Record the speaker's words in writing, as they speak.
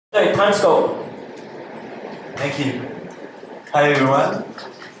Okay, time scope. Thank you. Hi everyone.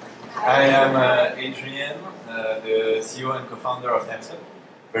 I am Adrian, the CEO and co-founder of Timescope.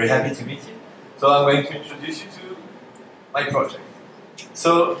 Very happy to meet you. So I'm going to introduce you to my project.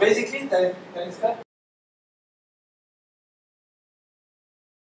 So basically, Timescope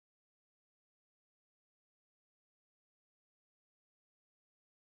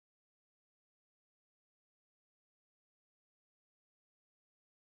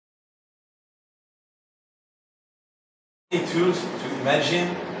tools to imagine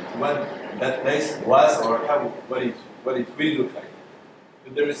what that place was or what it will look like.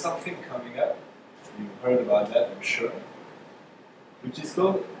 But there is something coming up. You've heard about that, I'm sure, which is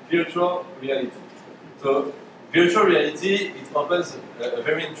called virtual reality. So virtual reality, it opens a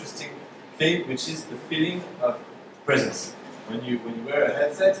very interesting thing, which is the feeling of presence. When you wear a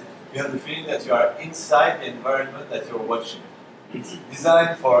headset, you have the feeling that you are inside the environment that you're watching. It's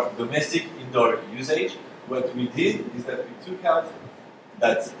designed for domestic indoor usage. What we did is that we took out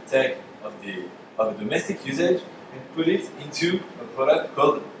that tech of the domestic usage and put it into a product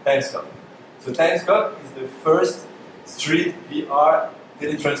called Timescope. So Timescope is the first street VR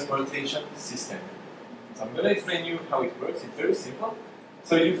teletransportation system. So I'm going to explain you how it works. It's very simple.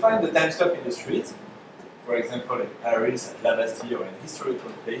 So you find the Timescope in the street, for example in Paris, at La Bastille, or in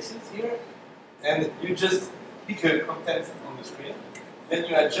historical places here, and you just pick a content on the screen, then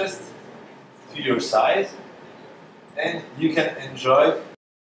you adjust to your size, and you can enjoy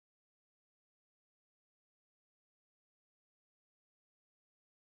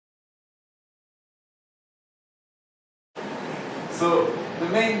So the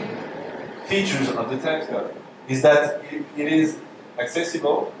main features of the Timescope is that it is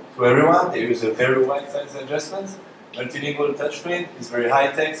accessible to everyone. There is a very wide size adjustment. Multilingual touchscreen is very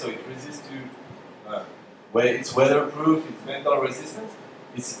high tech, so it resists to it's weatherproof, it's vandal resistant.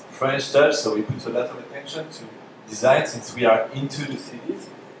 It's French touch, so we put a lot of attention to design since we are into the cities.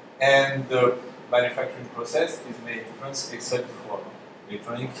 And the manufacturing process is made in France except for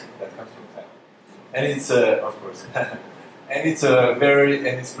electronics that comes from China. And it's, of course, and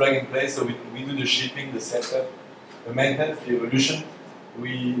it's plug and play, so we do the shipping, the setup, the maintenance, the evolution.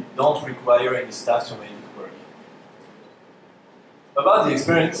 We don't require any staff to make it work. About the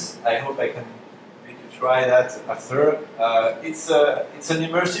experience, I hope I can make you try that after. It's an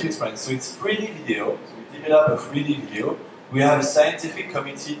immersive experience, so it's 3D video. So we develop a 3D video. We have a scientific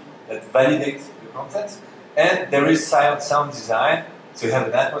committee that validates the content, and there is sound design. So you have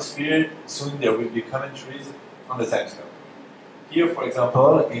an atmosphere. Soon there will be commentaries on the Timescope. Here, for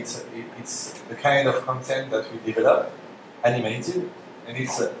example, it's the kind of content that we develop, animated, and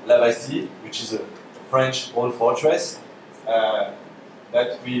it's La Bastille, which is a French old fortress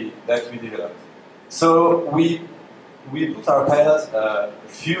that we developed. So we put our pilot a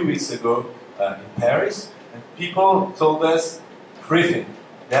few weeks ago in Paris, and people told us three things.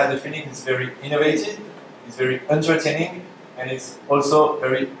 They had the feeling it's very innovative, it's very entertaining, and it's also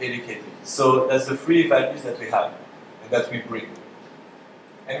very educative. So that's the three values that we have and that we bring.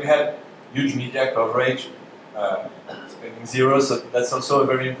 And we have huge media coverage, spending zero, so that's also a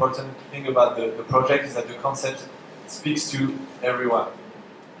very important thing about the project, is that the concept speaks to everyone.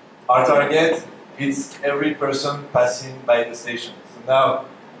 Our target is every person passing by the station. So now,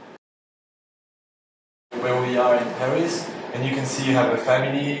 where we are in Paris, and you can see you have a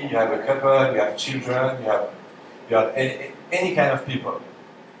family, you have a couple, you have children, you have any kind of people.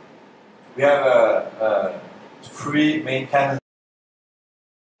 We have three main kinds.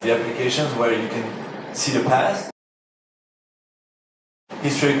 The applications where you can see the past,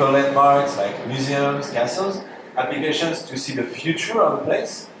 historical landmarks like museums, castles, applications to see the future of a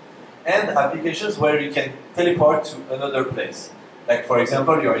place, and applications where you can teleport to another place. Like, for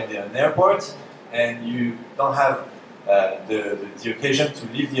example, you're in an airport and you don't have the occasion to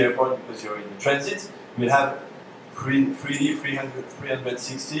leave the airport because you're in transit. You'll have 3D,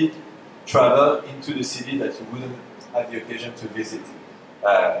 360 travel into the city that you wouldn't have the occasion to visit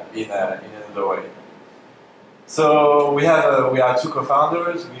in another way. So we are two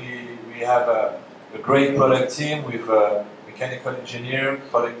co-founders. We have a great product team with a mechanical engineer,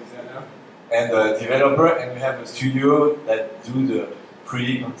 product designer, and a developer, and we have a studio that do the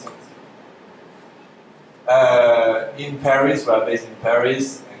 3D content. In Paris, we are based in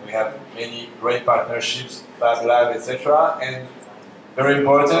Paris, and we have many great partnerships, Fab Lab, etc. And very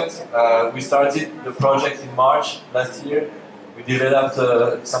important, we started the project in March last year. We developed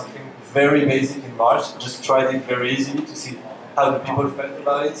something very basic in March, just tried it very easily to see how the people felt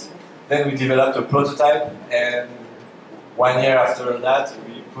about it. Then we developed a prototype, and 1 year after that,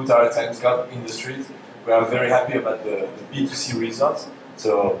 we put our Timescope in the street. We are very happy about the B2C results.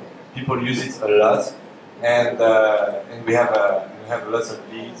 So people use it a lot, and we have lots of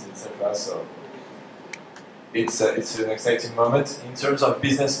leads, etc. So it's an exciting moment in terms of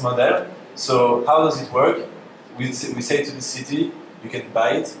business model. So how does it work? We say to the city, you can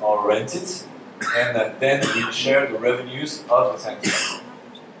buy it or rent it, and then we share the revenues of the science park.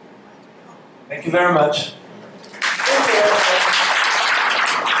 Thank you very much.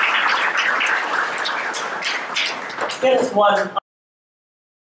 Here's one.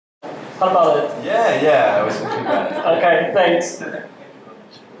 How about it? Yeah, I was thinking about it. Okay, thanks.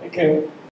 Thank you.